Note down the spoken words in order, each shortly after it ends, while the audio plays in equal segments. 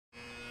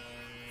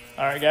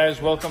All right,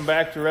 guys, welcome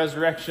back to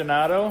Resurrection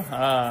Auto.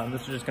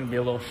 This is just going to be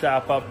a little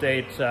shop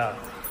update.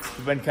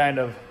 We've been kind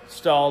of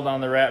stalled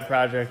on the rat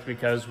project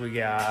because we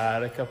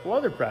got a couple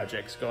other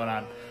projects going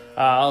on.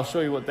 I'll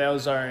show you what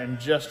those are in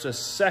just a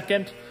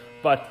second,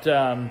 but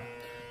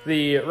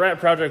the rat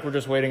project, we're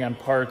just waiting on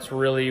parts,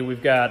 really.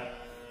 We've got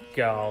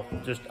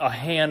just a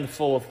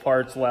handful of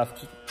parts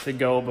left to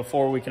go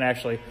before we can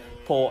actually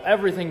pull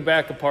everything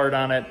back apart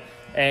on it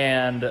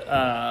and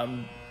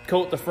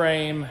coat the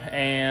frame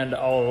and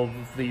all of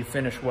the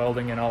finish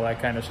welding and all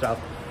that kind of stuff.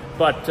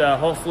 But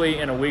hopefully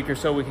in a week or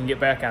so we can get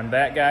back on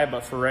that guy.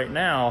 But for right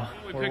now,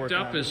 what we picked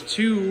up is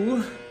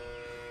two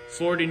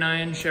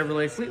 49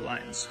 Chevrolet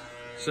Fleetlines.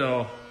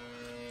 So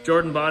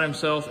Jordan bought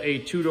himself a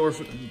two-door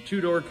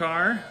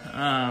car,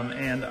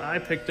 and I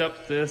picked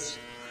up this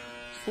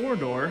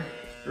four-door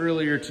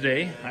earlier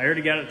today. I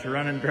already got it to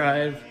run and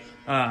drive.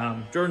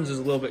 Jordan's is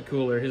a little bit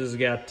cooler. His has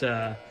got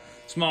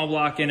small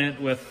block in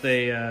it with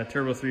a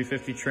turbo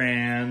 350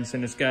 trans,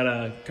 and it's got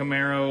a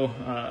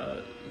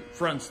Camaro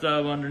front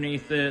stub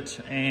underneath it,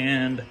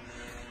 and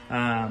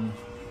I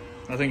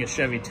think a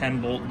Chevy 10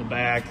 bolt in the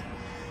back.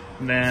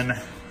 And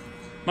then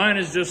mine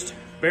is just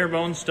bare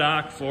bones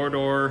stock,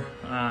 four-door.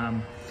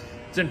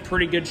 It's in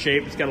pretty good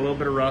shape. It's got a little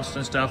bit of rust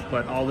and stuff,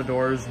 but all the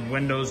doors and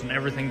windows and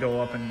everything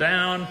go up and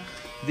down.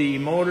 The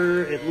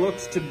motor, it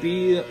looks to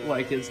be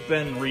like it's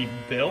been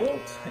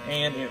rebuilt,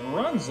 and it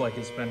runs like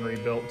it's been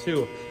rebuilt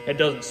too. It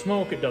doesn't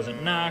smoke, it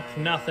doesn't knock,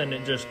 nothing.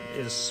 It just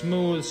is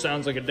smooth,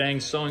 sounds like a dang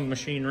sewing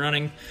machine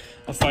running.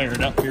 I'll fire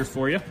it up here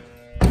for you.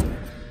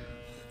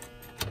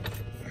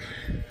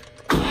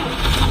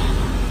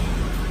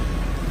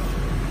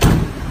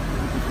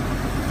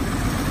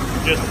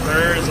 Just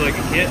purrs like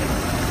a kitten.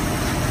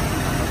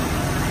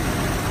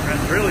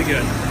 Runs really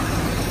good.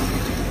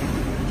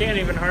 Can't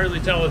even hardly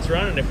tell it's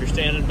running if you're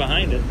standing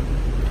behind it.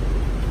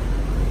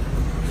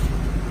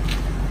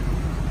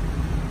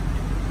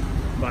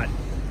 But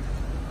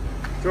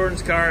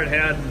Jordan's car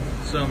had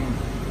some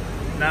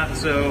not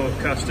so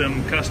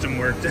custom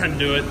work done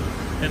to it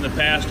in the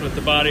past with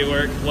the body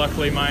work.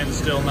 Luckily mine's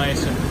still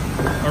nice and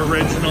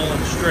original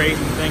and straight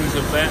and things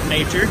of that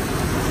nature.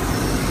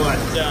 But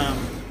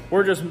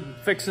we're just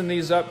fixing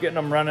these up, getting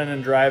them running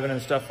and driving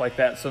and stuff like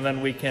that, so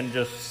then we can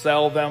just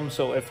sell them.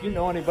 So if you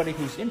know anybody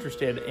who's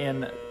interested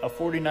in a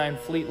 49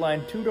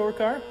 Fleetline two-door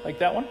car like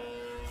that one,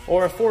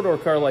 or a four-door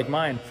car like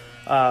mine,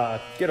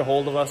 get a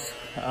hold of us.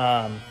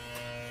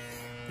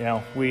 You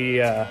know, we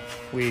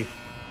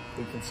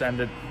can send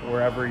it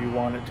wherever you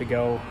want it to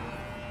go,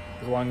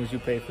 as long as you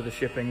pay for the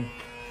shipping.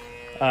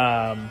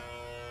 They're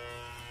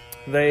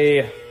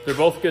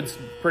both good,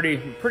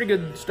 pretty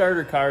good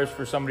starter cars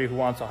for somebody who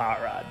wants a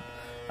hot rod.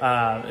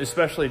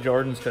 Especially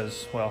Jordan's,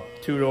 because, well,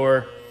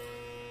 two-door,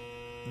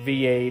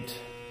 V8,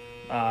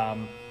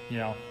 you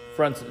know,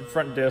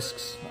 front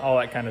discs, all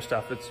that kind of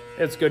stuff.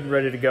 It's good and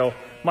ready to go.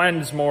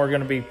 Mine's more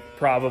going to be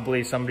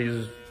probably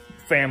somebody's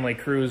family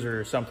cruiser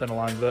or something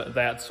along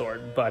that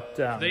sort. But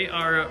they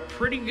are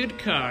pretty good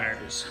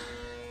cars.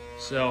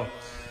 So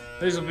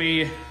these will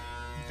be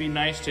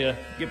nice to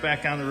get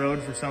back on the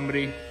road for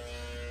somebody,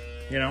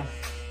 you know.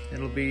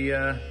 It'll be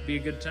a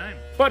good time.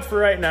 But for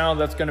right now,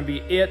 that's gonna be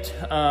it.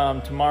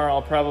 Tomorrow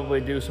I'll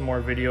probably do some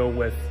more video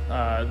with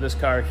this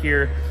car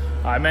here.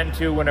 I meant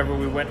to whenever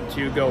we went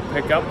to go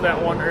pick up that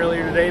one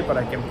earlier today, but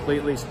I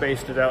completely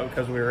spaced it out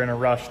because we were in a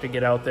rush to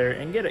get out there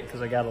and get it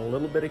because I got a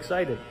little bit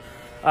excited.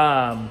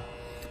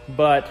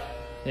 But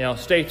you know,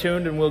 stay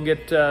tuned and we'll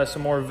get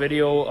some more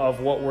video of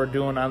what we're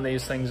doing on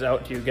these things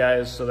out to you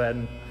guys, so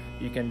then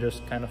you can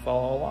just kind of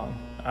follow along.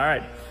 All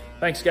right,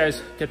 thanks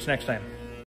guys, catch you next time.